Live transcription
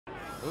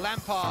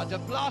Lampard to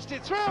blast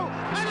it through,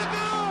 and a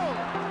goal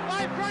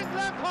by Frank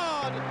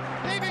Lampard,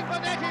 leaving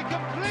Bonetti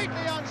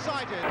completely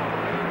unsighted.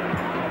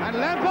 And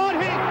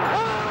Lampard hit. Oh,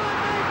 a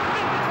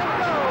magnificent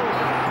goal!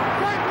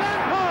 Frank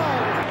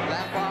Lampard!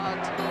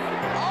 Lampard.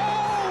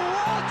 Oh,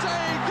 what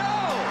a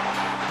goal!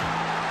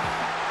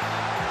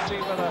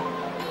 See whether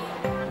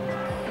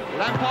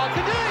Lampard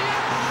can do it.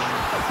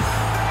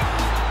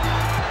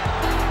 Yes!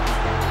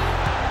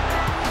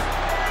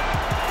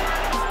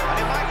 And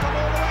it might come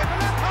all the way for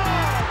Lampard.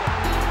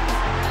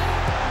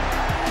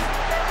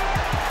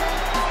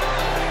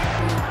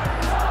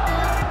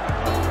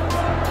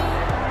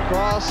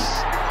 Cross,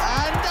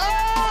 and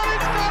oh,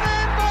 it's gone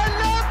in by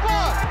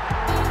Lampard!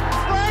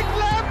 Frank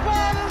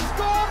Lampard has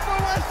scored for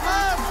West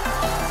Ham!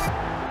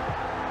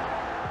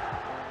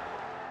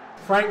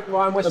 Frank,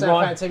 Ryan, West Ham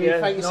fan TV,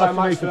 thank you so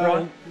much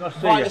for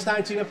inviting us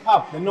down to the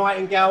pub, the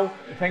Nightingale.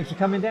 Thanks for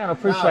coming down, I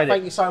appreciate it.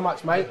 Thank you so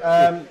much, mate.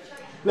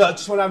 Look, I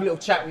just want to have a little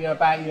chat with you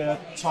about your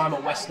time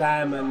at West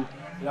Ham and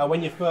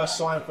when you first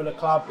signed for the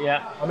club.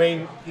 Yeah. I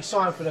mean, you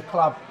signed for the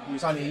club, you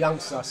was only a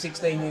youngster,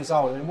 16 years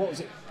old. And what was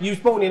it? You was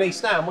born in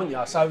East Ham, weren't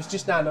you? So it was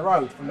just down the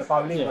road from the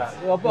bowling ground.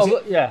 Well,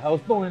 I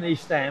was born in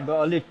East Ham, but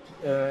I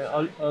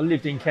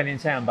lived in Kenning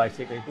Town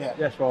basically. Yeah.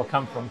 That's where I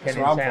come from,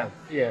 Kenning Town. Town.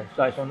 Yeah,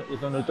 so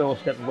it's on the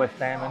doorstep of West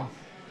Ham, and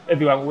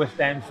everyone was West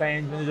Ham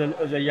fans. And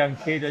as a young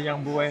kid, a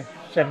young boy,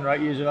 7 or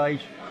 8 years of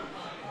age,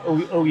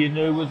 all you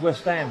knew was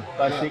West Ham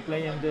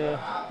basically, and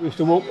we used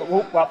to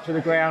walk up to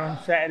the ground on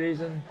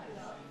Saturdays and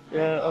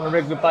on a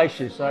regular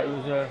basis. So it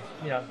was,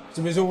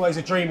 So it was always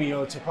a dream of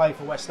yours to play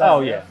for West Ham.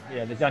 Oh yeah,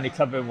 the only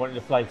club I wanted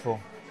to play for.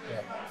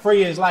 Yeah. 3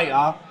 years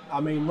later,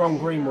 I mean, Ron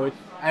Greenwood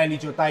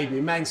ended your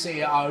debut, Man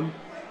City at home,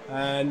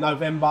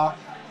 November.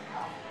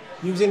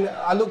 You was in.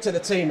 I looked at the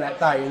team that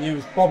day, and you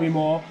was Bobby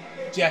Moore,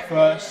 Jeff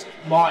Hurst,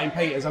 Martin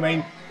Peters. I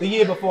mean, the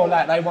year before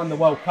that, they won the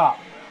World Cup.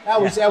 How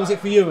was it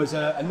for you as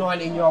a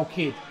 19-year-old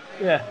kid?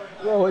 Yeah,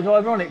 well, it's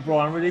ironic,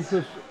 Brian, really,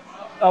 because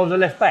I was a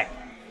left back,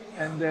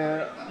 and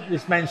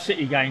this Man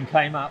City game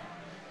came up,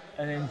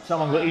 and then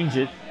someone got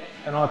injured,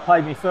 and I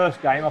played my first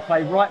game. I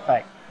played right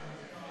back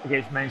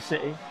against Man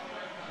City,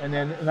 and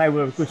they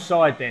were a good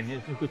side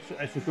then.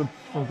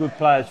 Some good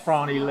players,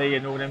 Franny Lee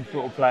and all them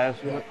sort of players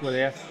were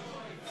there.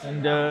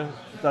 And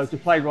so to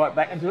play right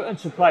back and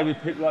to play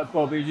with people like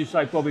Bobby, as you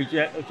say, Bobby,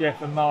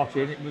 Jeff and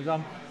Martin,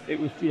 it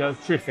was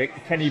terrific.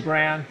 Kenny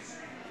Brown,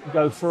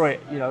 go for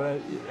it,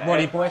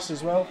 Ronnie Boyce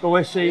as well.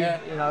 Boyce,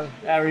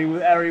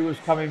 Harry was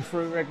coming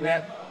through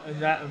regularly, and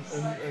that,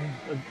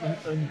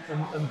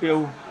 and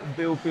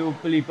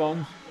Billy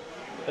Bonds,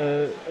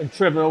 and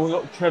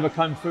Trevor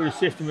came through the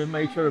system with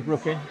me, Trevor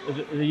Brooking, as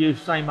a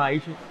youth, same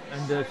age,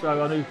 and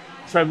so I knew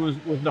Trevor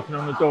was knocking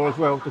on the door as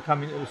well to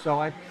come into the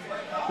side.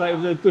 So it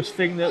was a good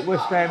thing that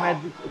West Ham had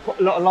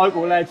a lot of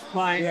local lads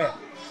playing. Yeah.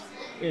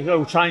 It's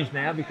all changed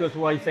now because of the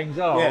way things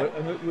are,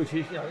 which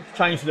is it's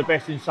changed for the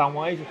best in some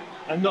ways,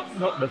 and not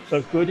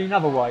so good in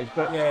other ways.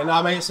 But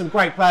I mean, it's some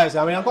great players.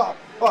 I mean, I've got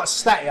a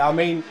stat here. I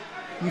mean,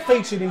 you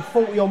featured in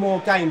 40 or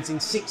more games in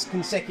 6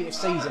 consecutive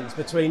seasons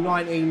between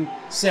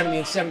 1970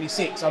 and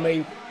 76. I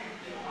mean,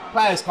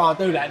 players can't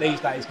do that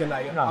these days, can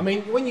they? No. I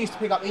mean, when you used to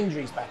pick up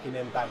injuries back in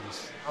them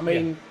days, I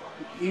mean,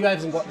 you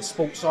haven't got the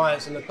sports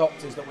science and the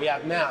doctors that we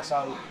have now.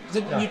 So,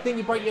 you think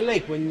you broke your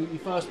leg when you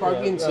first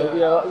broke into it?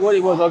 Yeah, what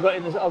it was, I got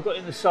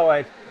in the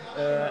side,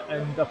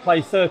 and I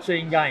played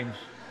 13 games.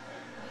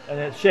 And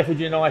at Sheffield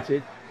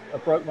United, I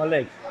broke my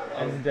leg,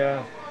 and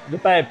the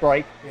bad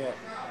break. Yeah.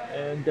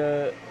 And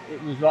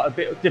it was like a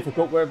bit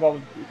difficult wherever I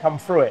would come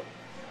through it.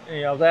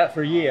 I was out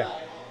for a year.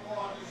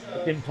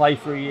 I didn't play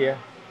for a year,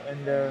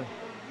 and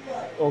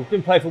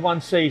didn't play for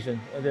 1 season.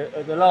 At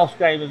the last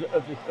game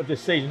of the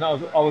season, I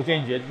was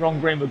injured. Ron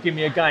Green would give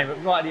me a game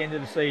right at the end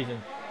of the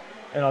season,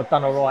 and I'd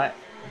done all right.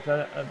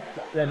 So,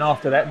 then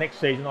after that, next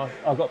season, I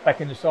got back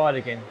in the side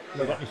again.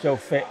 I got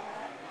myself fit.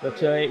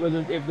 But it was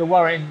the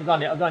worrying.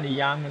 I was only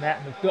young and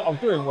that, and I was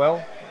doing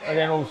well. And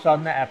then all of a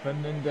sudden that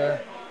happened, and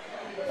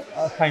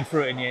I came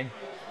through it in the end.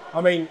 I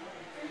mean,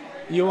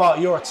 you're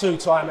a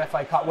 2-time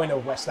FA Cup winner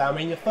with West Ham. I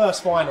mean, your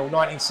first final,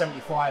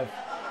 1975,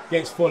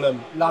 against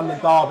Fulham, London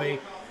derby.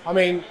 I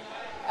mean,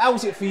 how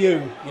was it for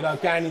you,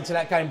 going into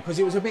that game? Because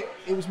it was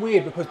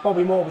weird because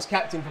Bobby Moore was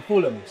captain for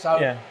Fulham.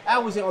 So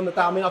how was it on the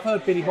day? I mean, I've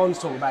heard Billy Bonds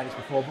talk about this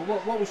before,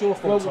 but what was your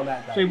thoughts on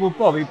that day? See, well,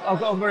 Bobby, I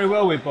got on very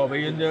well with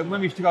Bobby, and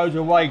when we used to go to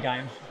away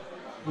games,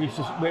 we used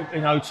to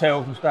in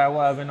hotels and stay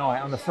away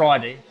overnight on the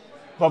Friday.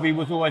 Bobby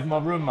was always my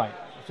roommate,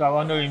 so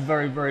I knew him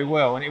very, very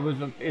well, and it was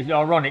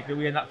ironic that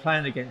we ended up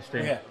playing against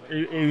him. Yeah.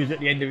 He was at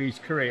the end of his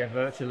career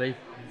virtually,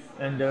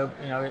 and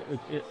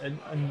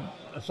and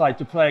I say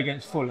to play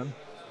against Fulham.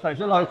 So it's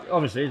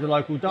obviously it's a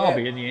local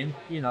derby in the end,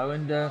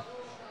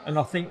 and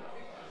I think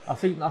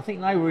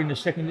they were in the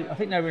second. I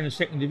think they were in the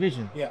second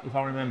division, if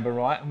I remember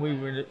right, and we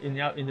were in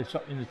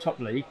the top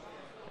league.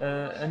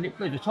 And it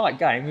was a tight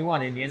game. We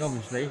won in the end,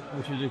 obviously,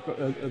 which was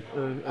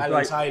a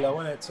great Taylor,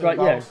 wasn't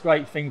it?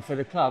 Great thing for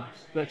the club.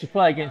 But to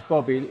play against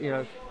Bobby,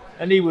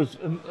 and he was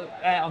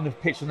out on the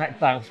pitch on that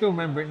day. I still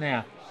remember it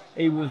now.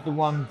 he was the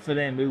one for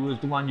them. He was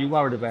the one you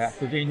worried about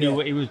because he knew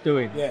what he was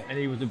doing, and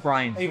he was the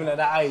brain. Even at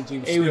that age,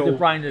 he was the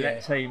brain of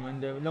that team.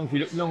 And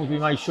as long as we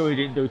made sure he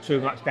didn't do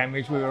too much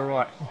damage, we were all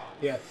right.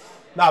 Yeah.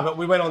 No, but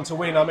we went on to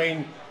win. I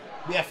mean,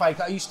 the FA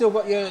Cup. You still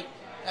got your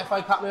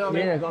FA Cup, you know what I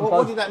mean? Yeah,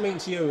 what did that mean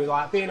to you?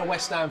 Like being a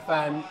West Ham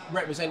fan,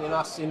 representing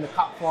us in the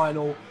cup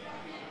final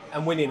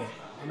and winning it.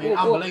 I mean,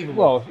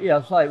 unbelievable. Well, yeah,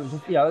 I'd say it was.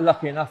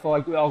 Lucky enough,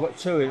 I got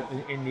two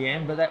in the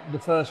end, but the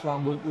first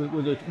one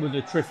was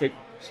a terrific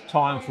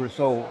time for us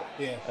all.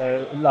 Yeah.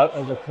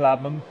 As a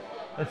club, and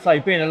I'd say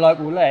being a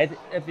local lad,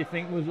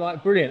 everything was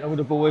like brilliant. All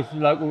the boys, the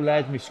local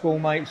lads, my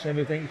schoolmates,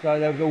 everything. So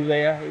they were all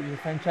there. It was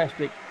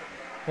fantastic.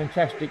 It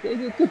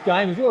was a good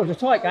game as well. It was a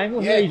tight game. It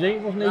wasn't easy.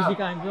 It wasn't an easy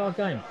game. It was a hard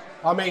game.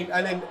 I mean,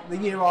 and then the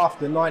year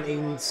after,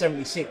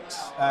 1976,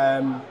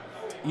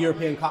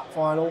 European Cup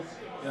final.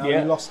 We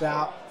lost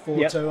out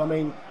 4-2. I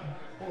mean,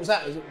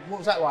 what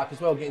was that like as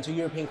well? Getting to a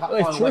European Cup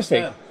final. It was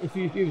terrific.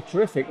 It was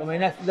terrific. I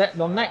mean,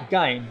 on that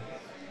game,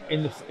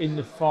 in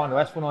the final,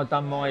 that's when I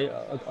done my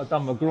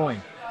groin.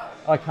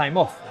 I came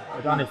off. I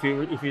don't know if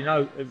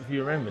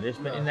you remember this,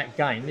 but in that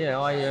game,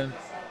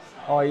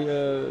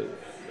 I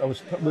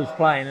was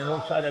playing, and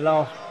also at the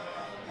last,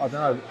 I don't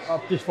know,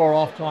 just for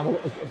half time, I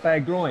got a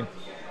bad groin,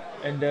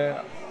 and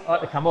I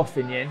had to come off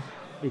in the end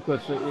because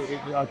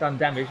I'd done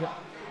damage.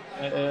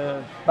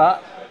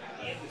 But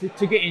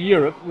to get in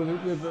Europe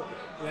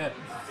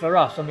for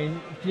us, I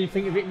mean, can you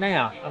think of it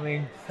now? I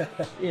mean, at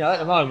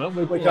the moment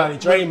we can only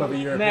dream of a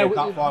European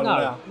Cup final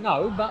now.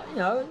 No, but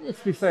let's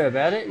be fair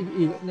about it.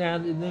 Now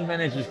the new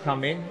manager's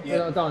come in. I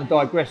don't want to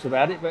digress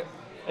about it, but.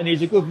 And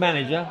he's a good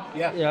manager.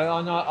 Yeah.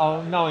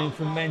 I know him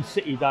from Man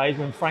City days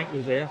when Frank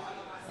was there.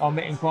 I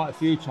met him quite a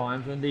few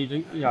times, and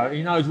he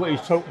knows what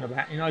he's talking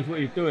about. He knows what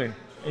he's doing.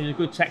 He's a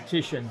good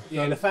tactician.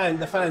 Yeah, the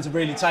fans are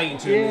really taking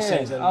to him this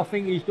season. I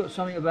think he's got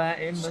something about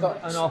him,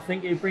 and I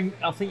think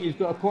he's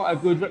got quite a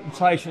good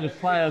reputation as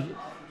players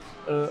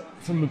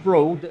from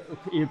abroad that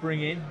he'll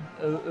bring in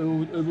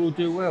who will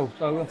do well.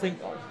 So I think.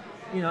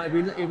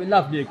 It'd be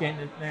lovely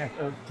again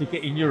to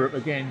get in Europe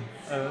again.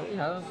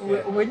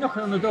 We're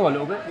knocking on the door a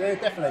little bit. Yeah,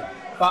 definitely.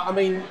 But I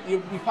mean, you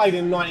played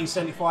in the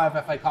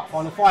 1975 FA Cup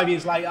final. 5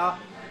 years later,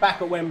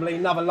 back at Wembley,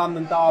 another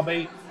London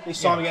derby.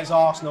 This time against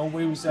Arsenal.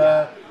 We was,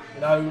 first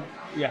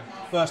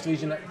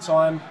division at the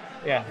time.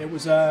 Yeah. It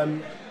was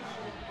another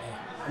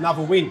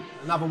win.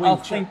 I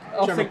think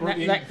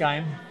that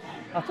game.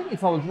 I think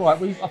if I was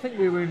right, I think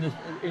we were in the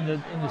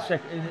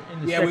second.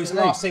 We was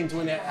the last team to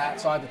win it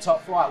outside the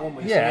top flight, weren't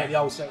we? Yeah, so, the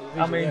old second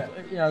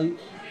division. I mean,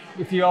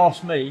 if you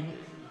ask me,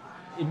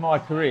 in my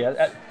career,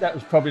 that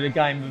was probably the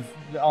game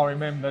that I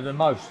remember the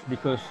most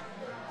because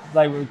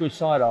they were a good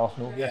side,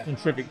 Arsenal. They had some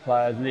terrific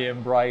players.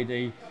 Liam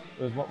Brady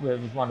was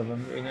one of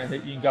them. And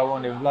you can go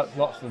on there with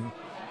lots of them,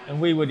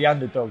 and we were the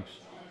underdogs.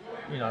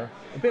 A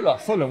bit like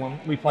Fulham when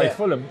we played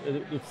Fulham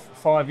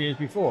 5 years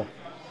before.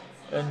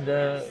 And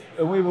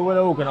we were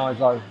well organised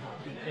though.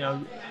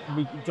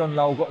 John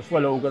Lowell got us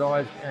well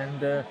organised,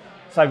 and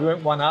so we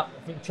went one up.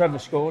 I think Trevor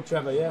scored.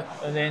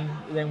 And then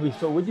we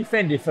thought we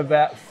defended for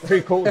about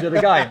 3/4 of the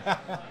game,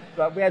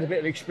 but we had a bit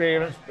of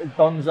experience.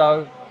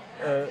 Donzo,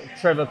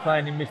 Trevor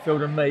playing in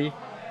midfield, and me,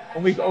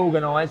 and we got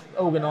organised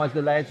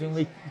the lads, and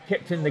we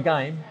kept in the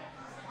game.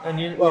 And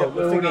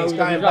the thing is,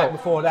 going back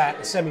before that,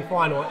 the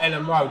semi-final at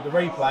Ellen Road, the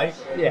replay,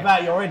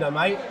 without your header,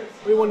 mate,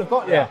 we wouldn't have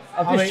got there.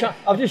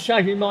 I've just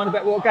changed my mind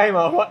about what game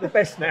I like the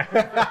best now.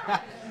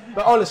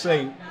 But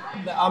honestly,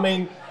 I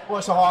mean,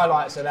 what's the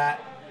highlights of that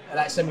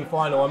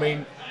semi-final? I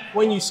mean,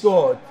 when you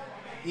scored,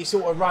 you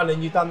sort of run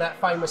and you've done that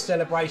famous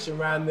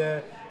celebration around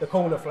the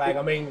corner flag.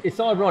 I mean, it's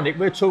ironic.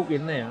 We're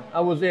talking now.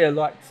 I was there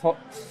like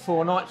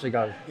 4 nights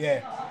ago.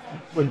 Yeah.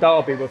 When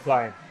Derby were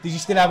playing. Did you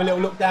still have a little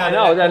look down?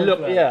 I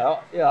know,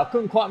 I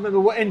couldn't quite remember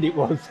what end it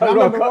was. So I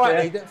remember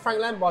rightly that Frank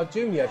Lampard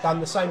Jr. done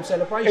the same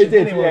celebration. He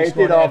did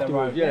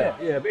afterwards, yeah.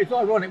 But it's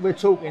ironic we're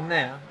talking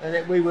now, and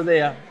that we were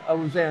there. I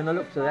was there, and I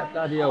looked at that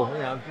bloody hell.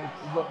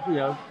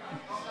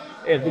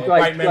 It was a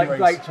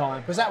great time.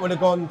 Because that would have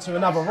gone to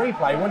another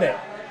replay, wouldn't it?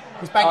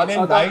 Because back in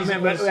them days, I don't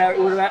remember how it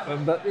would have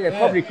happened, but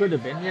probably could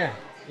have been, yeah.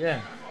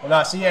 Well,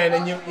 no, so and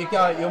then you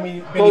go. I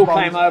mean, Billy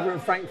Ball came over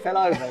and Frank fell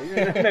over. You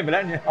remember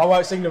that, didn't you? I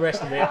won't sing the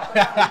rest of it.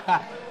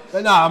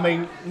 But no, I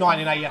mean,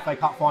 1980 FA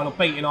Cup final,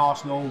 beating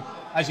Arsenal.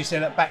 As you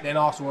said, back then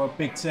Arsenal were a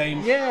big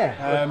team.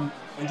 Yeah.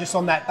 And just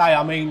on that day,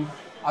 I mean,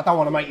 I don't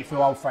want to make you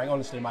feel old, Frank,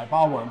 honestly, mate,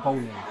 but I weren't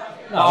born then.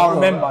 No, I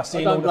remember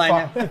seeing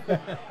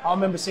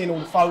all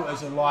the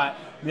photos of like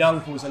my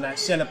uncles and that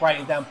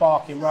celebrating down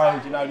Barking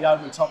Road, the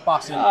open top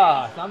bus.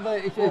 And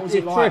it's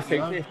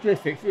terrific. It's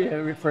terrific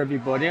for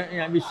everybody.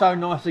 It'd be so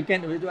nice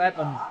again to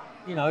happen.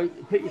 I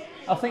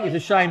think it's a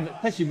shame that,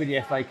 especially with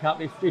the FA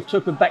Cup, it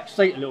took a back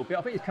seat a little bit.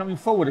 I think it's coming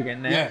forward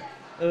again now. Yeah.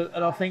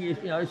 And I think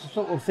it's the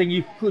sort of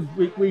thing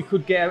we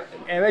could get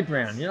our head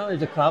round.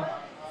 As a club,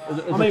 as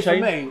a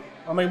team.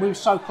 For me, we were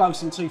so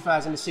close in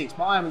 2006,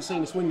 but I haven't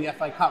seen us win the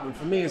FA Cup. And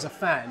for me as a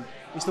fan,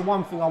 it's the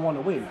one thing I want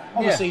to win.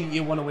 Obviously,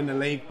 you want to win the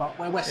league, but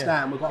we're West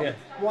Ham. We've got.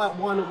 Why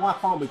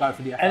can't we go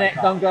for the FA Cup? And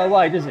that don't go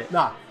away, does it?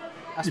 No.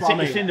 That's what I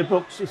mean. It's in the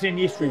books, it's in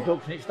the history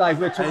books, and it stays.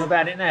 We're talking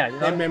about it now. You know?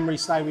 Their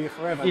memories stay with you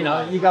forever. You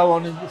know, you go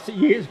on and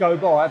years go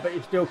by, but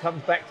it still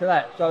comes back to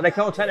that. So they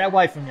can't take that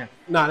away from you.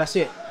 No, that's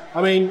it.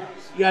 I mean,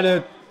 you had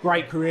a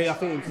great career. I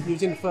think you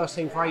was in the first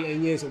team for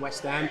 18 years at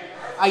West Ham.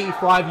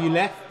 85, you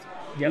left.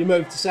 Yep. You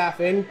moved to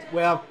Southend,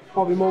 where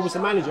Bobby Moore was the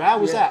manager. How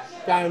was that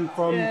going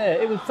from? Yeah,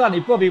 it was funny.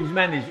 Bobby was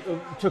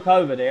took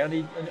over there,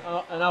 and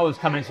I was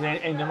coming to the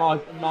end of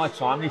my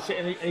time. And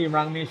he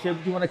rang me and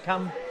said, "Do you want to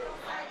come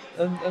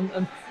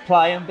and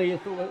play and be a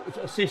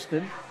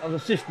assistant?" I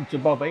was assistant to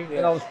Bobby,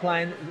 and I was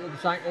playing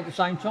at the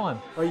same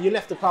time. Well, you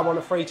left the club on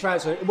a free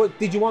transfer.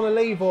 Did you want to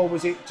leave, or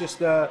was it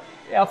just? Yeah,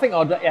 I think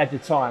I had the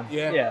time.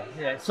 Yeah.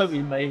 It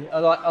suited me.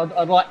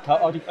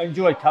 I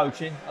enjoyed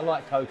coaching. I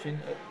liked coaching,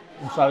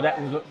 and so that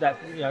was that.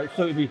 You know, it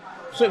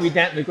suited me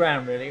down to the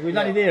ground really. We was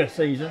only there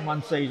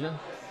one season,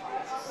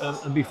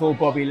 and before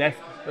Bobby left.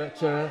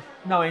 But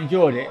no, I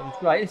enjoyed it. It was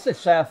great. It's a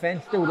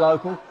Southend, still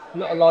local. A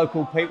lot of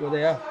local people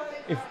there.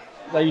 If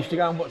they used to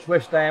go and watch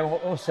West Ham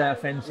or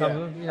Southend, some of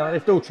them, you know, they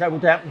still travel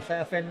down from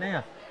Southend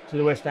now to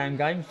the West Ham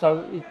games.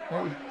 So it's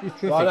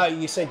terrific. Well, I know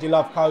you said you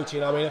love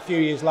coaching. I mean, a few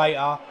years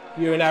later,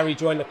 you and Harry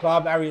joined the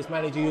club. Harry was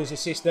manager, you was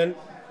assistant.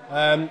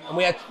 And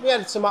we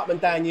had some up and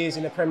down years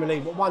in the Premier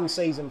League, but one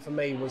season for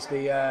me was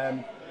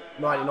the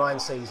 99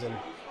 season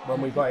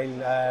when we got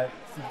in,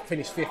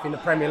 finished 5th in the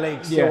Premier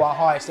League, still our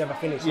highest ever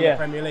finish in the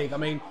Premier League. I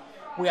mean,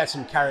 we had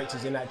some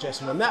characters in that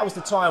dressing room. That was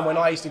the time when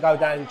I used to go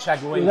down in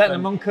Chadwell. Was that the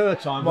Moncur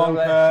time?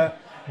 Moncur,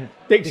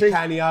 Dixie,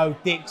 Canio,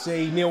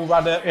 Dixie, Neil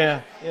Ruddock.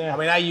 Yeah. I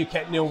mean, how you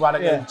kept Neil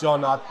Ruddock and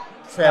John,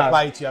 fair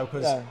play to you,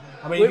 because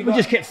I mean, we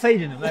just kept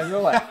feeding them. They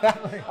were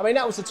right. I mean,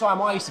 that was the time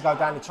I used to go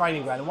down the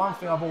training ground. And one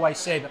thing I've always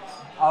said,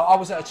 I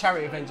was at a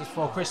charity event just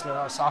before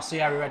Christmas. I see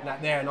Harry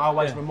Redknapp there, and I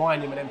always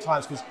remind him of them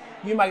times, because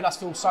you made us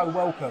feel so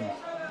welcome.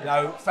 You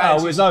know,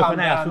 fans used to come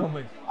down. weren't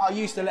we? I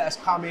used to let us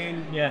come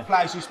in.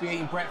 Players used to be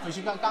eating breakfast.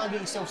 You go and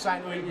get yourself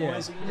something to eat,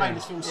 boys. You made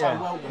us feel so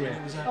welcome. And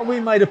it was we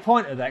made a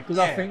point of that, because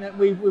I think that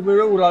we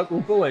were all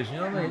local boys. You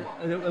know what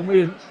I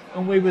mean?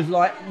 And we was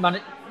like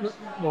not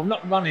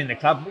running the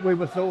club, but we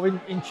were sort of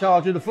in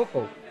charge of the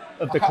football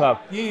of the club.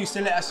 You used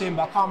to let us in,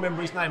 but I can't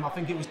remember his name. I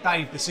think it was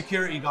Dave, the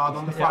security guard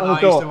on the front. On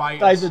the door.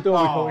 Dave the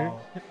door, we call him.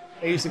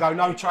 He used to go,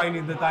 no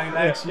training today,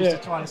 lads. He used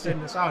to try to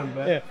send us home.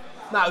 But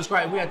no, it was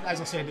great. We had, as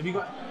I said, have you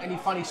got any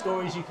funny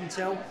stories you can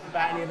tell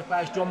about any of the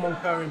players? John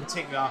Moncur in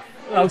particular.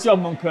 Well,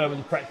 John Moncur was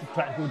a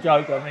practical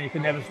joker. I mean, you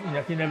can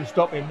never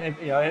stop him.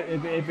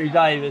 Every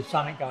day there's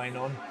something going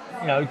on.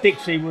 You know,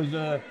 Dixie was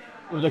a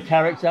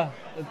character,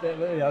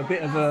 a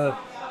bit of a.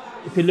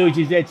 He could lose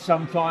his head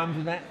sometimes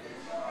and that.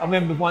 I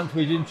remember once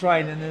we was in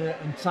training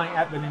and something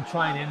happened in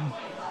training.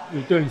 We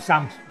were doing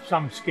some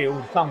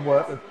skill, some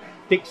work. And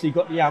Dixie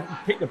got the ump,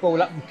 picked the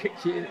ball up and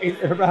kicked it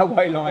into the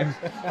railway lines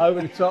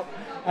over the top.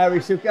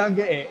 Harry said, "Go and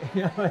get it."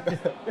 You know,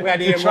 we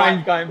had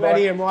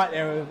Ian Wright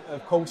there,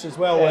 of course, as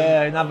well.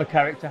 Yeah, another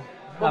character.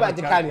 What about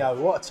Di Canio?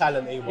 What a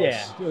talent he was.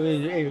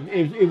 Yeah,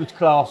 he was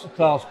class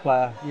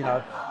player. You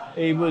know,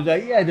 he was.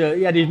 He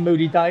had his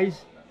moody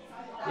days.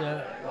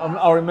 Yeah,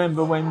 I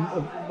remember when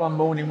one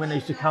morning when they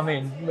used to come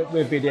in,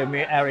 we'd be there,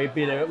 me and Harry would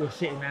be there, we're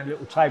sitting around a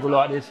little table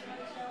like this,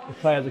 the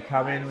players would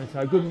come in and we'd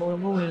say, "Good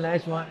morning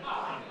lads," right?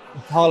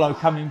 And Carlo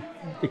coming,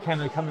 Di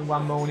Canio coming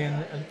one morning,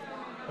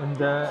 and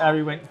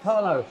Harry went,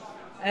 "Carlo,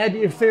 how do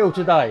you feel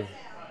today?"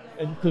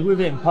 And because with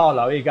him,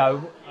 Carlo, he'd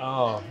go,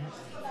 "Oh,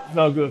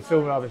 no good,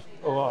 feel rubbish."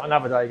 Or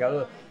another day, he'd go,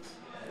 "Look."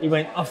 He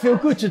went, "I feel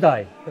good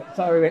today."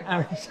 So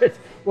Harry said,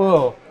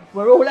 "Well,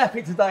 we're all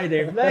happy today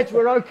then, lads,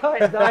 we're okay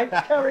today,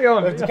 carry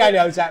on." If Di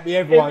Canio's happy,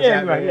 everyone's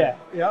happy. Yeah.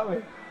 You know what I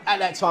mean? At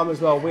that time as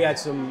well, we had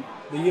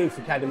the youth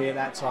academy at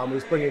that time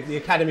was bringing the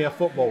Academy of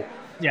Football.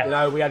 Yeah. You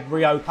know, we had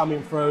Rio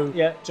coming through,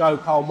 Joe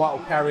Cole, Michael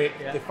Carrick,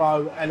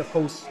 Defoe, and of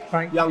course,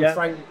 Frank.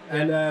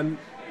 And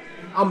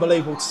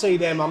unbelievable to see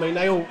them. I mean,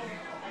 they all,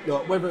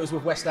 look, whether it was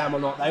with West Ham or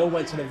not, they all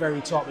went to the very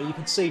top, and you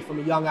could see from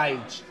a young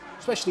age,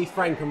 especially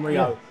Frank and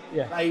Rio.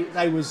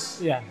 They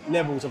was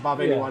levels above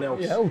anyone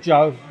else. Yeah,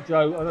 Joe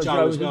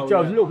was a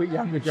little bit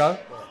younger, Joe.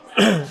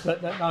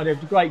 But no, there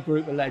was a great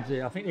group of lads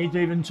there. I think there's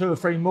even 2 or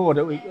 3 more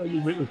that we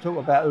talk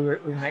about who were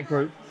in that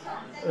group.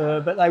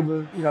 But they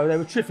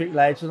were terrific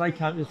lads, and they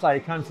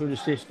came through the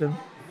system.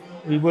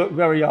 We worked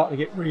very hard to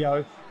get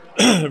Rio.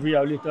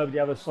 Rio lived over the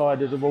other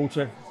side of the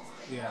water.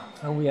 Yeah.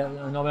 And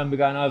I remember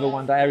going over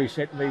one day. Harry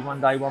said to me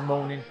one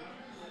morning,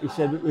 he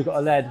said, "We've got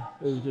a lad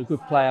who's a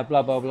good player,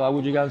 blah blah blah.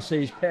 Would you go and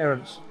see his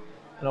parents?"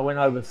 And I went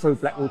over through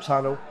Blackwall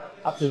Tunnel,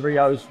 up to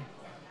Rio's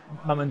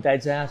mum and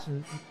dad's house,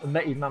 and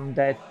met his mum and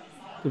dad.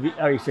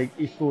 Harry said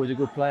his boy's a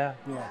good player.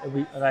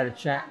 Yeah. And I had a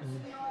chat,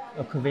 and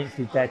I convinced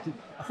his dad.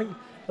 I think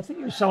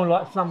it was someone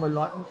like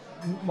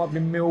might have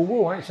been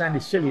Millwall. It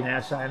sounded silly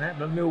now saying that,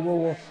 but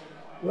Millwall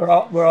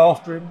were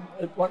after him.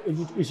 It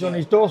was on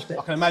his doorstep.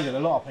 I can imagine a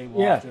lot of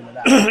people after him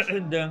at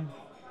that.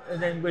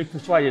 And then we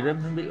persuaded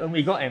him, and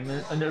we got him,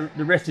 and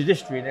the rest is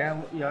history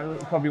now. You know,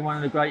 probably one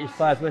of the greatest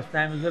players West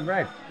Ham has ever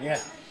had. Yeah.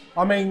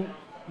 I mean,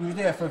 you were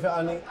there for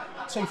only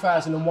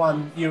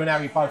 2001. You and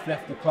Harry both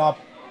left the club.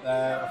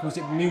 Was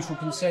it mutual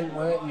consent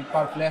where you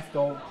both left,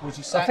 or was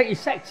you sacked? I think he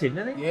sacked him,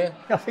 didn't he? Yeah.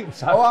 I think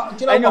so. Oh,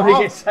 do you know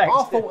what? Gets sacked.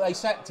 I thought they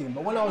sacked him,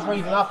 but when I was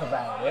reading up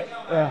about it,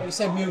 it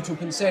said mutual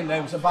consent.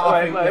 There was a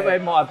but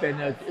it might have been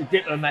a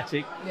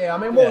diplomatic. Yeah, I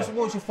mean, what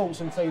was your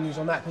thoughts and feelings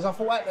on that? Because I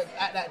thought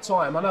at that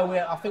time,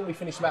 I think we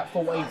finished about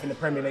 14th in the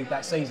Premier League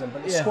that season,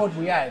 but the squad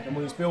we had and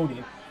we was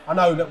building, I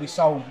know that we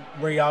sold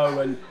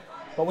Rio,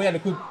 but we had a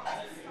good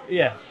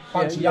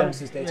bunch of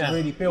youngsters there to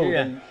really build.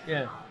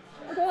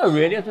 I don't know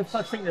really. I was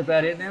thinking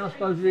about it now. I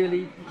suppose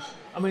really,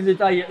 I mean, the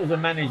day as a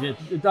manager,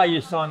 the day you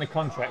sign the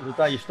contract, the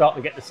day you start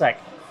to get the sack,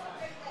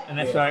 and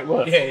that's how it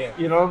works.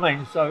 You know what I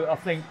mean? So I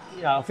think,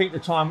 the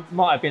time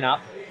might have been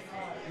up.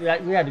 We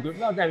had a good.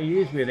 How many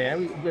years we were there?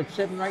 We had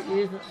 7 or 8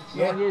 years,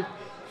 9 years.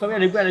 So we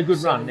had a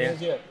good run there.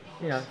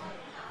 You know.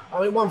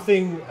 I mean, one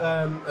thing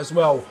as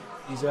well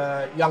is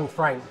young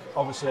Frank,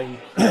 obviously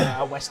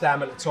at West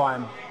Ham at the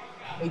time.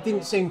 He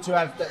didn't seem to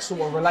have that sort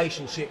of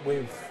relationship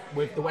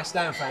with the West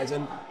Ham fans,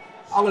 and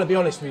I'm going to be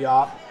honest with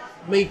you,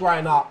 me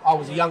growing up, I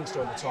was a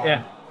youngster at the time.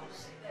 Yeah.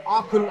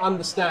 I couldn't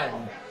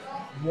understand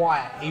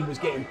why he was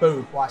getting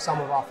booed by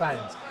some of our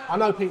fans. I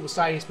know people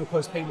say it's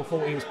because people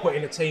thought he was put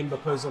in a team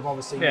because of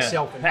obviously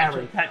himself and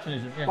Harry.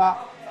 Patronism, But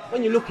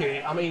when you look at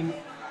it, I mean,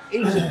 he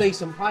was a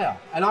decent player.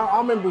 And I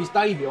remember his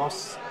debut,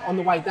 on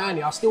the way down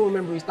here, I still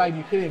remember his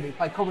debut clearly. He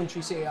played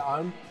Coventry City at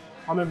home.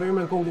 I remember him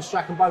and Gordon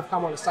Strachan both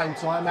come on at the same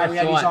time. Harry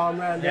had his arm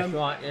around him.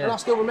 And I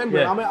still remember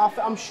it. I mean,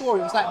 I'm sure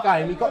it was that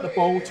game. He got the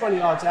ball 20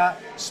 yards out,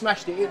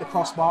 smashed it, hit the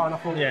crossbar, and I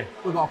thought,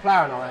 we've got a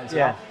player in our hands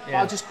here. But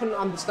I just couldn't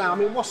understand. I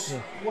mean, what's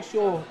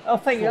your I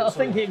think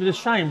it was a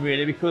shame,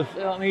 really, because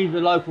I mean, he's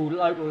a local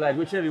lad,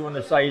 whichever you want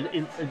to say.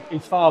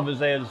 His father's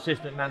there as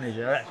assistant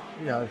manager.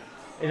 That's,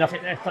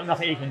 there's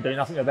nothing he can do,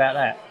 nothing about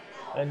that.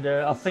 And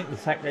I think the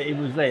fact that he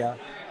was there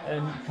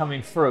and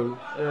coming through,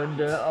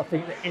 and I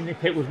think that in the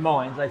people's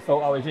minds they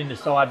thought, oh, he's in the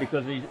side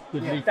because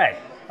of his dad,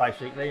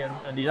 basically,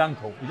 and his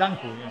uncle.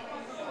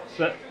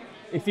 But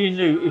if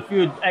you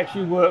had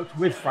actually worked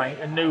with Frank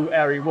and knew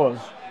how he was,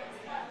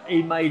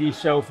 he made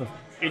himself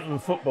into a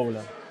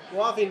footballer.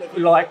 Well, I think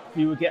like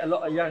you would get a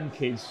lot of young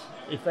kids,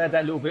 if they had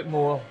that little bit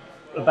more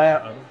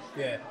about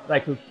them, they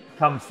could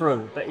come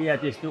through. But he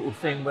had this little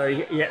thing where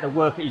he had to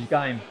work at his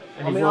game.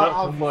 And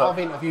I've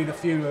interviewed a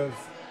few of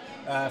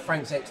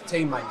Frank's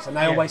ex-teammates, and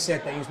they always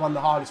said that he was one of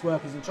the hardest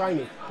workers in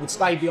training. Would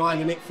stay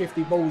behind and hit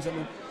 50 balls at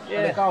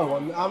the goal.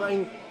 And I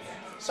mean,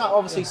 so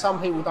obviously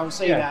some people don't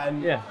see that,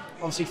 and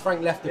obviously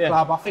Frank left the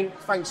club. I think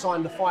Frank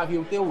signed a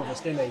 5-year deal with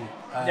us, didn't he?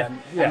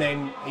 And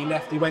then he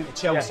left. He went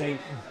to Chelsea.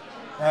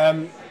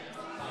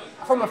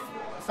 From a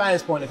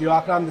fan's point of view,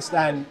 I can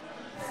understand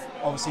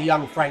obviously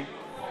young Frank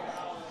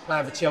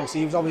playing for Chelsea.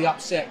 He was obviously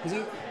upset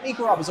because he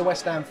grew up as a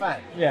West Ham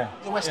fan.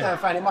 As a West Ham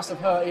fan, it must have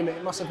hurt him.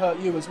 It must have hurt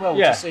you as well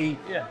to see,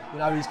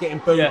 he's getting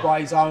booed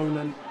by his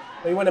own.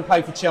 But he went and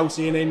played for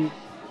Chelsea, and then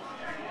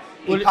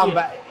he come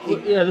back.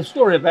 The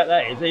story about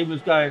that is he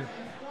was going.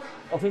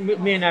 I think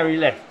me and Harry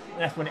left.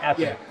 And that's when it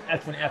happened.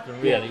 That's when it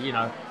happened, really.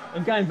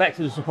 And going back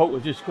to the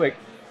supporters just quick.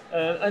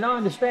 And I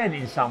understand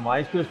it in some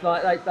ways because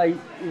like they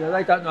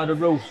don't know the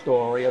real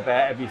story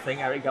about everything,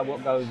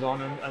 what goes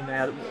on,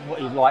 and what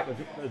he's like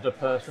as a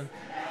person.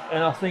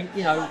 And I think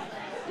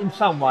in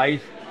some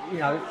ways,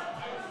 it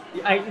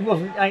ain't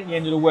the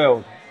end of the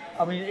world.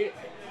 I mean,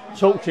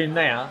 talk to him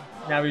now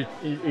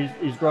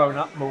he's grown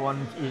up more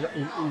and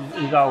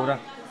he's older.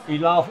 He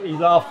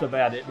laughed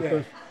about it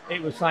because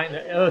it was something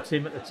that hurt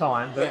him at the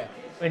time, but.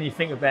 When you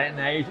think about it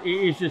now, it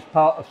is just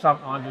part of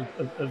sometimes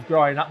of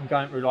growing up and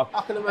going through life.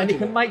 I can imagine. And it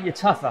can make you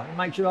tougher, it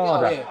makes you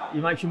harder.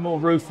 It makes you more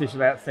ruthless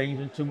about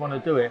things and to want to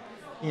do it.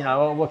 I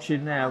watch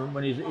him now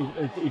when he's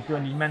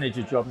doing his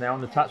manager job now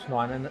on the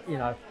touchline, and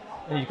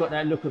and he's got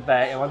that look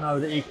about him. I know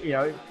that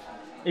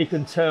he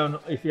can turn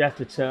if you have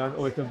to turn,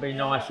 or he can be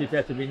nice if you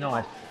have to be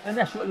nice. And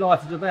that's what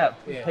life is about.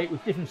 People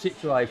with different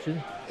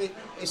situations.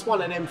 It's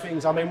one of them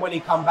things. I mean, when he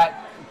come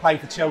back, played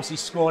for Chelsea,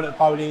 scored at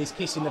bowling, he's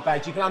kissing the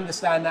badge. You can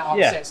understand that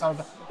upset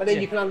something, but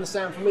then you can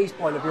understand from his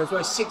point of view as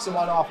well. 6 of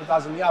one, half a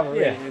dozen the other,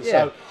 really.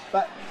 So,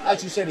 but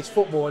as you said, it's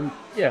football, and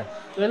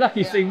the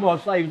lucky thing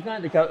was he was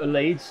going to go to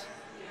Leeds,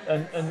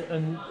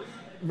 and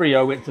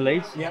Rio went to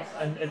Leeds,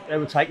 and they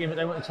would take him.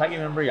 They wanted to take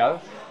him in Rio,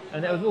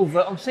 and it was all.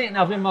 I'm sitting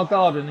up in my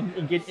garden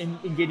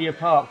in Gideon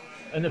Park,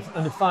 and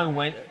the phone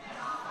went.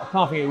 I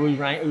can't think who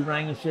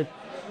rang and said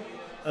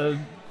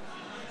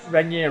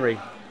Ranieri,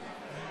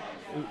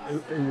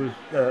 who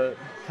was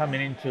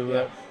coming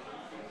into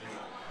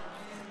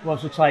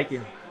wants to take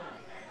him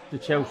to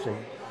Chelsea.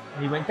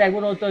 And he went, Dad,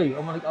 what do I do?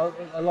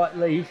 I like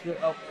Leeds,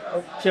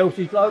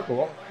 Chelsea's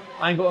local.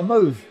 I ain't got to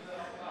move.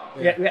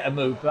 We had to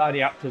move, but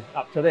only up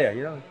to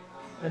there,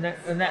 And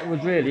that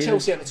was really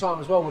Chelsea at the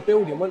time as well were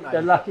building, weren't they?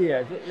 They're lucky,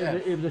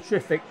 it was a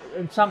terrific.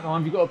 And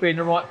sometimes you've got to be in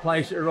the right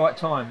place at the right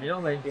time. You know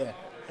what I mean? Yeah.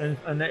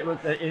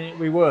 And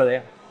we were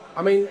there.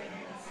 I mean,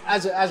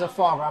 as a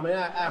father, I mean,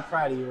 how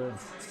proud are you of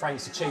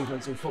Frank's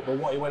achievements in football?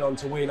 What he went on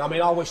to win? I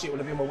mean, I wish it would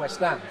have been with West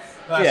Ham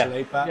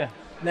personally, but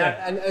Now,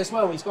 and as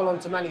well, he's gone on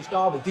to manage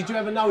Derby. Did you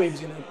ever know he was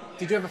going to?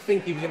 Did you ever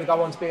think he was going to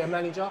go on to be a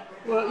manager?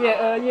 Well,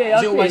 yeah.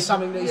 Is it always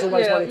something that he's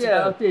always wanted to do?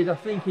 Yeah, I did. I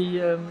think he,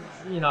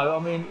 you know, I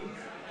mean,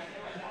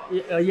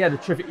 he had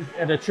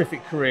a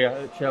terrific career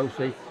at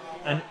Chelsea,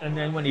 and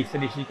then when he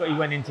finished, he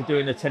went into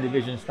doing the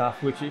television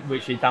stuff,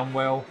 which he done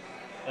well,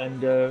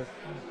 and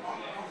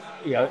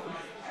you know,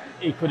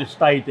 he could have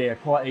stayed there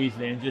quite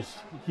easily and just,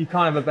 you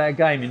can't have a bad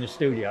game in the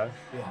studio.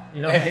 Yeah.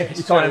 You know,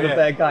 you can't have a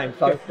bad game.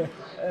 So,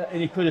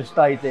 and he could have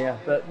stayed there.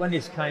 But when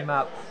this came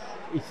up,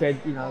 he said,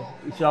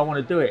 I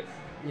want to do it,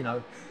 you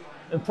know.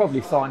 And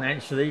probably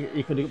financially,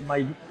 he could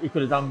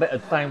have done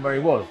better staying where he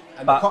was.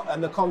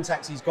 And the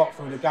contacts he's got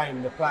through the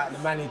game, the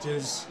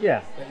managers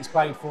that he's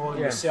played for,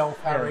 yourself,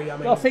 Harry. I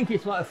mean, I think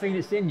it's like a thing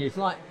that's in you. It's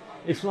like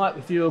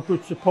if you're a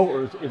good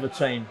supporter of a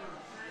team,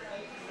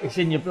 it's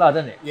in your blood,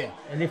 isn't it? Yeah.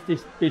 And if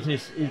this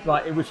business is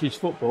which is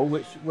football,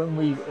 which when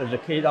I was a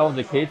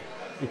kid,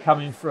 you're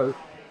coming through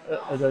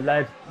as a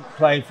lad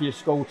playing for your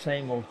school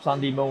team or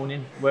Sunday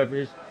morning, wherever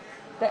it is,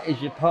 that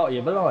is your part of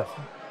your life.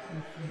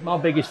 My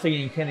biggest thing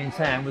in Kenning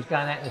Town was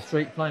going out in the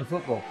street playing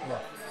football,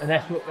 and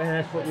that's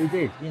what we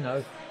did, you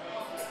know.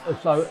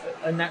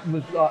 And that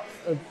was like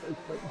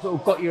sort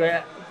of got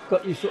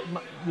you sort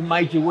of the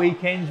major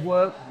weekends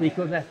work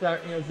because that's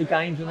the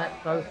games and that.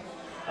 So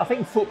I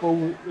think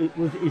football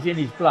is in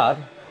his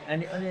blood,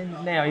 and then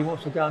now he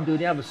wants to go and do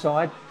the other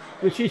side,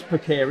 which is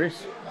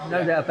precarious,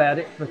 no doubt about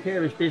it,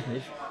 precarious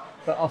business.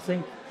 But I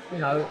think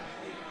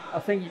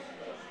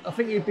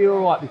he'd be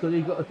all right because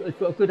he's got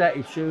a good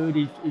attitude.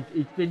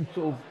 He's been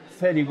sort of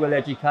fairly well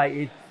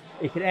educated.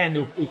 He can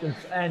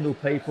handle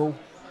people,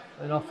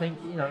 and I think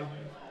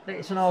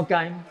it's an hard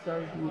game.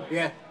 So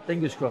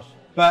fingers crossed.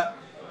 But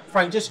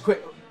Frank, just a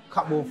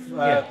couple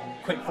of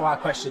quick fire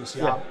questions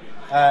here.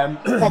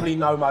 Probably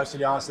know most of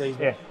the answers.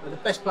 But the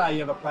best player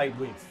you ever played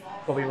with?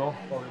 Bobby Moore.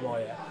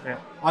 Yeah.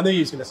 I knew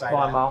you was going to say that.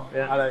 I know he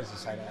was going to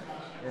say that.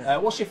 Yeah.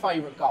 What's your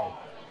favourite goal?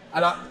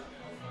 And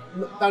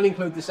don't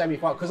include the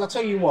semi-final, because I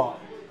tell you what,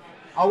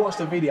 I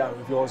watched a video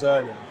of yours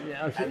earlier.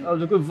 Yeah, it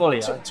was a good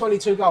volley.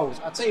 22 goals.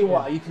 I tell you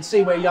what, you can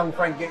see where young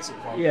Frank gets it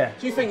from. Yeah.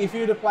 Do you think if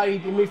you'd have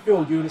played in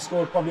midfield, you would have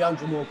scored probably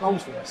 100 more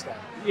goals for West Ham?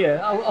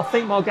 Yeah, I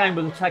think my game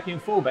was attacking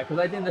fullback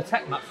because they didn't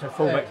attack much for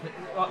fullbacks.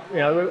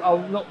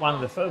 I'm not one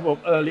of the first. Well,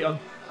 early on,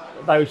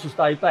 they used to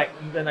stay back,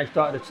 and then they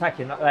started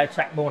attacking. They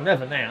attack more than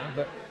ever now.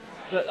 But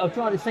I'm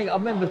trying to think. I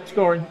remember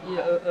scoring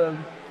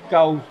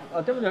goals.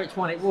 I don't know which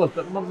one it was,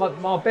 but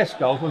my best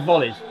goals were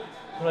volleys.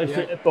 When I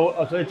hit the ball, I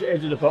was at the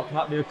edge of the box,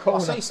 up near the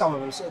corner. I see some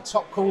of them, sort of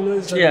top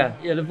corners. The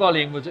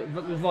volleying was. I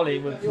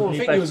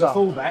think he was a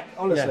fullback,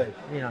 honestly.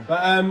 Yeah,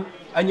 But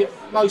and your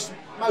most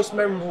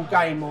memorable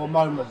game or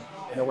moment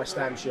in a West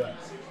Ham shirt?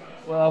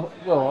 Well,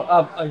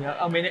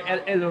 I mean,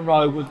 Ellen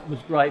Road was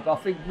great, but I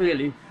think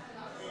really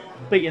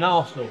beating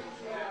Arsenal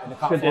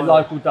because they're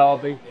local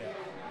derby,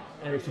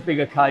 and it's a big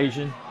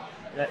occasion,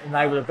 and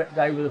they were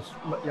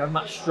a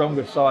much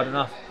stronger side than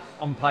us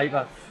on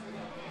paper.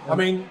 I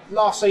mean,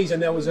 last season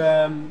there was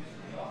a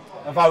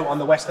vote on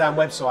the West Ham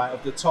website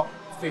of the top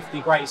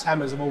 50 greatest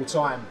hammers of all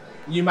time.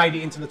 You made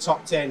it into the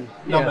top 10,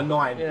 number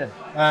 9. Yeah.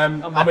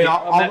 I'm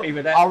happy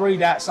with that. I'll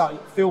read out. So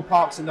Phil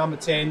Parkes at number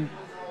 10,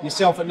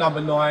 yourself at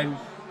number 9,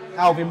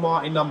 Alvin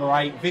Martin number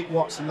 8, Vic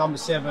Watson number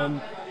 7,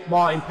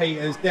 Martin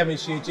Peters,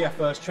 Devonshire, Jeff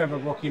Hurst, Trevor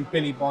Brooking,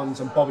 Billy Bonds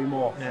and Bobby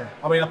Moore. Yeah.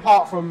 I mean,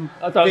 apart from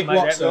Vic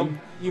Watson,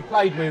 you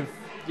played with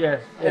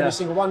every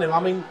single one of them.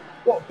 I mean,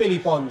 what Billy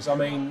Bonds? I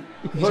mean,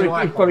 you'd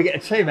probably get a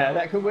team out of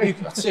that, couldn't we?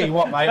 I tell you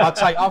what, mate.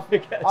 I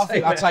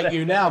think I'd take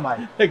you now,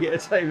 mate. Get a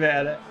team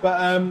out of that. But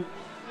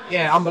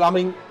I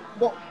mean,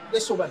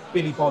 let's talk about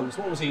Billy Bonds.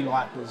 What was he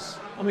like?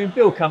 I mean,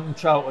 Bill came from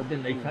Charlton,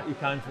 didn't he? He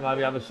came from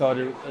the other side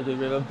of the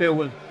river. Bill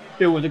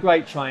was a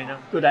great trainer,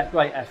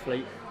 great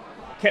athlete.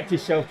 Kept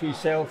himself to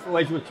himself.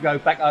 Always wanted to go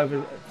back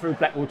over through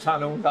Blackwall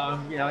Tunnel.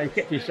 He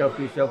kept himself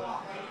to himself.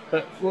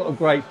 But what a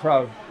great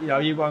pro.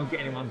 You won't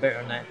get anyone better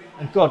than that.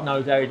 And God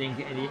knows how he didn't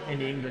get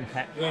any England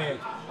caps. Yeah.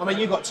 I mean,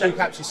 you got 2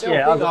 caps yourself.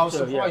 Yeah, I was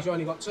surprised you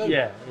only got 2.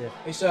 Yeah.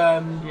 It's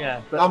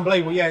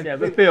unbelievable. Yeah.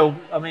 But Bill,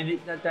 I mean,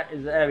 that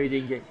is how he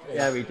didn't get.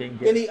 How he didn't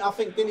get.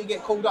 Didn't he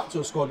get called up to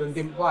a squad and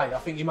didn't play? I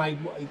think he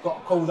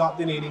got called up,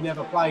 didn't he? And he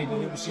never played,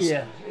 and it was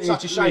just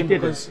such a shame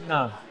because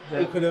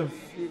he could have.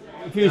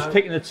 If he was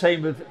picking a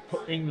team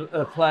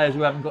of players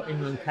who haven't got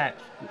England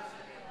caps.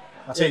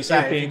 I tell you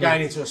something, if you're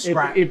going into a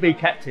scrap, he'd be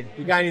captain.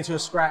 You're going into a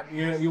scrap,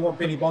 you want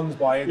Billy Bonds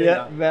by you,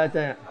 don't you? Without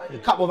doubt. A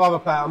couple of other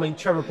players, I mean,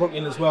 Trevor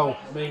Brooking as well.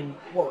 I mean,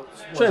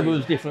 Trevor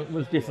was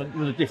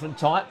a different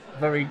type,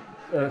 very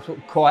sort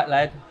of quiet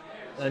lad,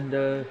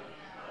 and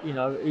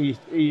he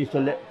used to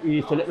let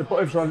the ball.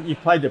 Every time you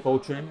played the ball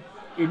to him,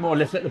 he more or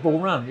less let the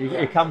ball run.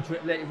 He'd come to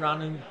it, let it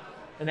run,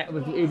 and that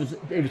was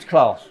he was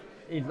class.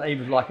 He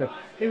was like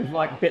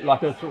a bit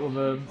like a sort of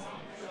a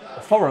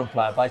foreign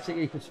player,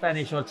 basically. He could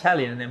Spanish or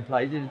Italian and then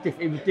play.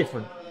 He was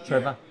different,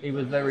 Trevor. He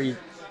was very,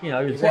 he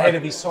was ahead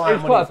of his time. He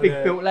was quite a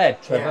big built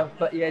lad, Trevor,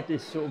 but he had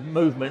this sort of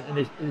movement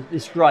and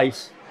this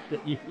grace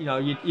that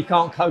you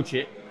can't coach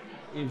it.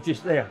 It was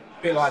just there.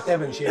 bit like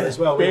Devonshire as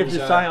well. Dev's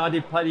the same. I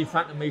did play in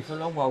front of me for a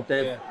long while,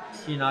 Dev. Yeah.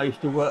 You know, I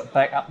used to work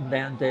back up and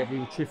down Dev. He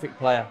was a terrific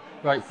player,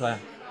 great player.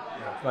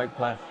 Great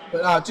player.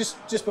 But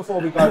just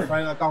before we go,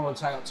 Frank, I don't want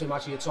to take up too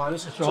much of your time.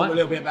 Let's just talk a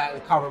little bit about the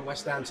current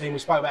West Ham team. We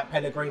spoke about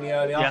Pellegrini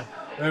earlier.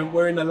 Yeah.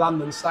 We're in the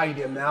London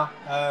Stadium now.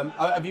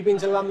 Have you been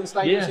to the London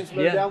Stadium since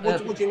we moved out?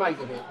 What do you make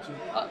of it?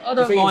 I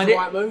don't mind it. It's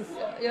the right move?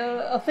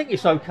 Yeah, I think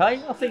it's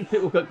okay. I think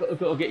people got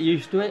to get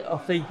used to it. I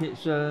think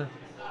it's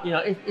you know,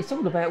 it's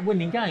all about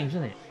winning games,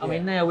 isn't it? I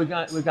mean, now we're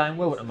going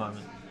well at the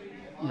moment.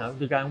 You know,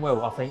 they're going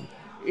well. I think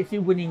if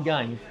you're winning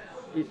games,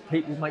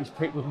 it makes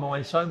people's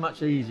minds so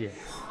much easier.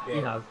 Yeah.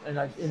 You know,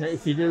 and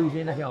if you lose,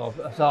 you know,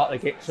 it's hard to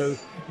get to.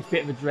 It's a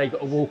bit of a drag. You've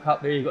got to walk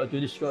up there. You've got to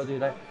do this. You've got to do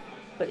that.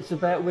 But it's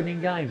about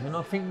winning games, and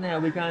I think now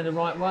we're going the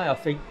right way. I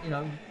think, you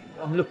know,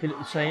 I'm looking at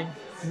the team.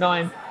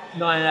 Nine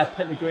our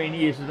Pellegrini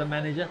years as a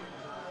manager.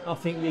 I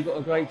think we've got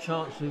a great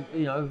chance to,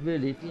 you know,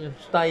 really, you know,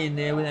 stay in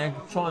there.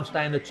 Try and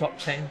stay in the top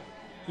 10.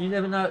 You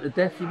never know at the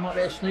death. You might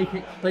be able to sneak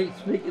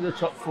in the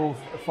top 4 or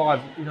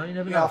 5. You know, you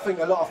never know. Yeah, I think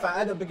a lot of fans,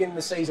 at the beginning of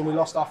the season, we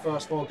lost our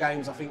first 4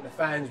 games. I think the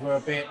fans were a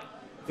bit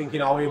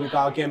thinking, oh, here we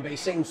go again. But he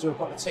seems to have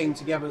got the team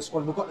together, the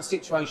squad. We've got the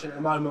situation at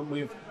the moment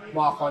with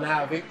Marko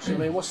Arnautovic. I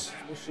mean, what's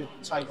your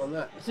take on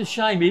that? It's a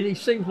shame. He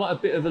seems like a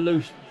bit of a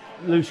loose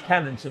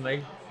cannon to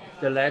me,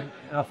 the lad.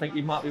 And I think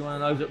he might be one of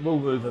those that will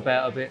move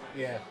about a bit.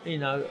 Yeah. You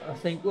know, I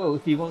think, well,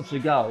 if he wants to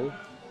go,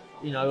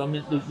 you know, I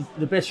mean,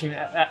 the best thing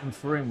that happened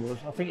for him was,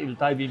 I think it was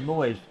David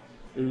Moyes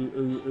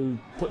who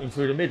put him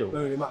through the middle.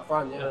 Moved him up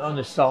front, yeah. On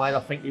the side,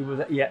 I think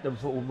he had to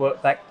sort of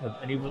work back to,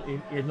 and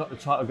he's not the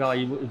type of guy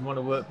you would want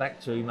to work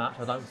back to much,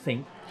 I don't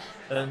think.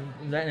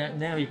 And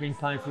now he's been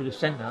playing through the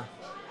centre.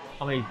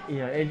 I mean, you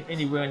know,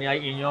 anywhere in the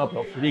 18-yard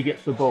box, if he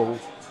gets the ball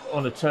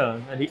on a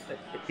turn, and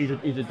he's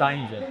a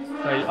danger.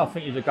 So I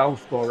think he's a goal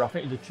scorer. I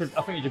think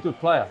he's a good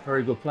player,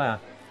 very good player.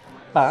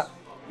 But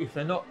if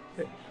they're not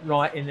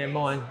right in their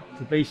mind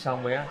to be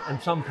somewhere,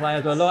 and some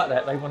players are like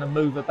that, they want to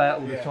move about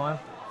all the time.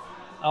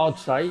 I'd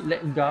say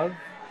let him go,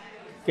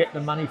 get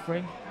the money for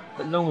him,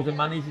 but as long as the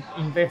money's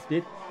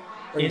invested,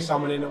 bring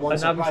someone in that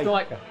wants another to play.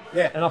 Striker.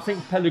 Yeah. And I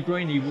think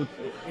Pellegrini would,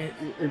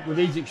 with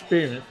his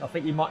experience, I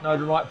think he might know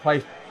the right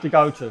place to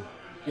go to.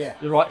 Yeah.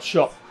 The right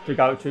shop to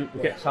go to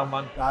get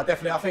someone. No,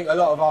 definitely. I think a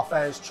lot of our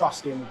fans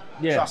trust him.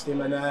 Trust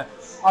him, and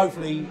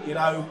hopefully, you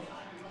know,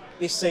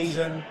 this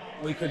season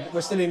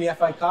we're still in the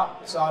FA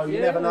Cup, so you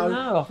never know.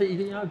 No, I think,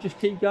 you know, just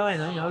keep going.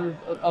 You know,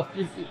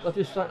 I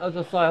just as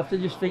I say, I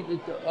just think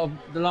that of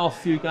the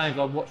last few games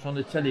I've watched on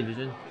the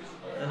television,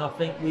 and I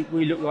think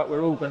we look like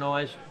we're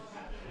organised,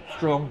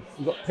 strong.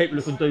 We've got people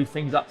who can do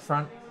things up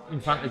front,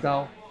 in front of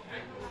goal.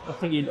 I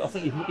think he's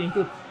looking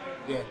good.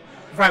 Yeah.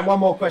 Frank,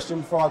 one more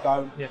question before I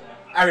go. Yeah.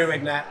 Harry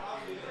Redknapp,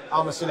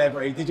 I'm a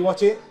Celebrity. Did you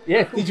watch it?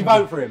 Yeah. Did you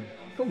vote for him?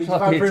 Did you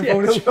vote for him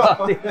for the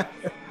shot?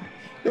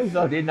 Of course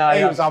I did. No,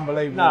 he was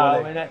unbelievable. No,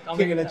 I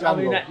mean, the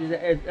jungle.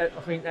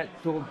 I think that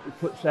sort of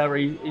puts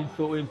Harry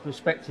in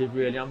perspective,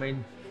 really. I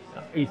mean,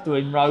 he's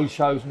doing road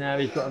shows now.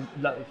 He's got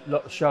a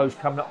lot of shows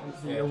coming up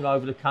all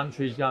over the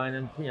country. He's going,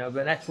 and you know,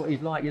 but that's what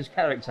he's like, his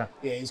character.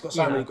 Yeah, he's got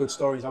so many good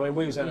stories. I mean,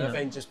 we was at an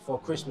event just before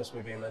Christmas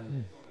with him,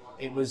 and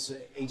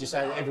he just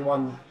had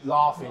everyone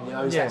laughing. You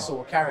know, he's that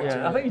sort of character.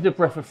 Yeah, I think he's a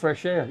breath of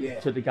fresh air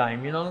to the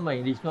game. You know what I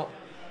mean? He's not,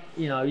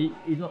 you know,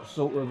 he's not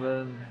sort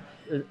of.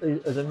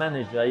 As a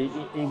manager,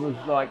 he was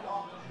like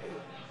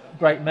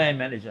great man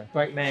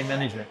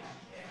management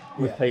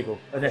with people,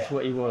 and that's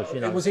what he was.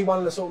 You know, was he one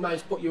of the sort of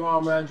managers put your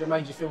arm around you,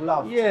 made you feel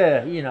loved?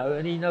 Yeah, you know,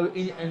 and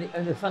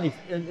and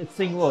the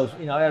thing was,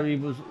 you know, Harry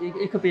was.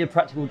 He could be a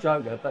practical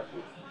joker, but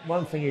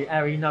one thing,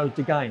 Harry knows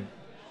the game.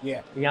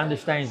 Yeah, he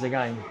understands the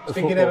game. Do you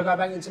think he'd ever go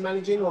back into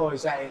managing, or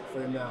is that it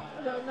for him now?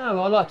 I don't know.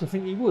 I like to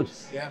think he would.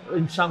 Yeah,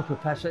 in some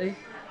capacity.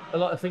 I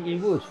like to think he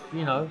would,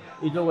 you know.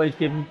 He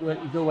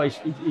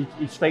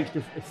speaks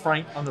to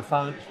Frank on the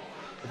phone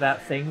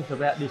about things,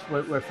 about this,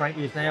 where Frank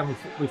is now,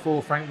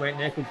 before Frank went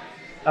there, because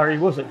Harry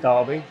was at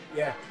Derby.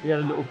 Yeah. He had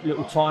a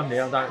little time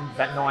there, about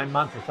 9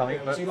 months or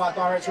something. Was he like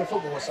director of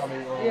football or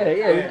something? Or?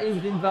 Yeah, he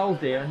was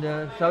involved there,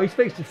 and so he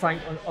speaks to Frank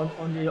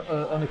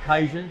on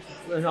occasions,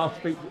 and I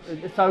speak.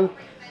 So,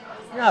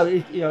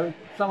 you know,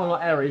 someone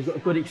like Harry's got a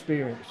good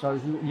experience,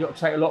 so you've got to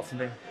take a lot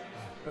from him.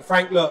 But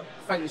Frank, look,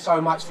 thank you so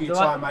much for your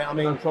time, mate. I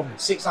mean,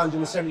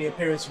 670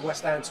 appearances for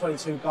West Ham,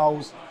 22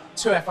 goals,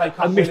 2 FA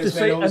Cup winners'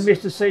 medals. And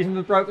missed a season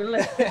with broken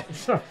leg.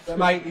 But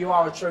mate, you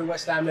are a true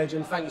West Ham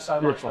legend. Thank you so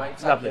much,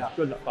 mate. Lovely.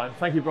 Good luck, mate.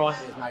 Thank you, Brian.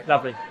 Cheers, mate.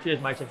 Lovely.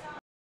 Cheers, matey.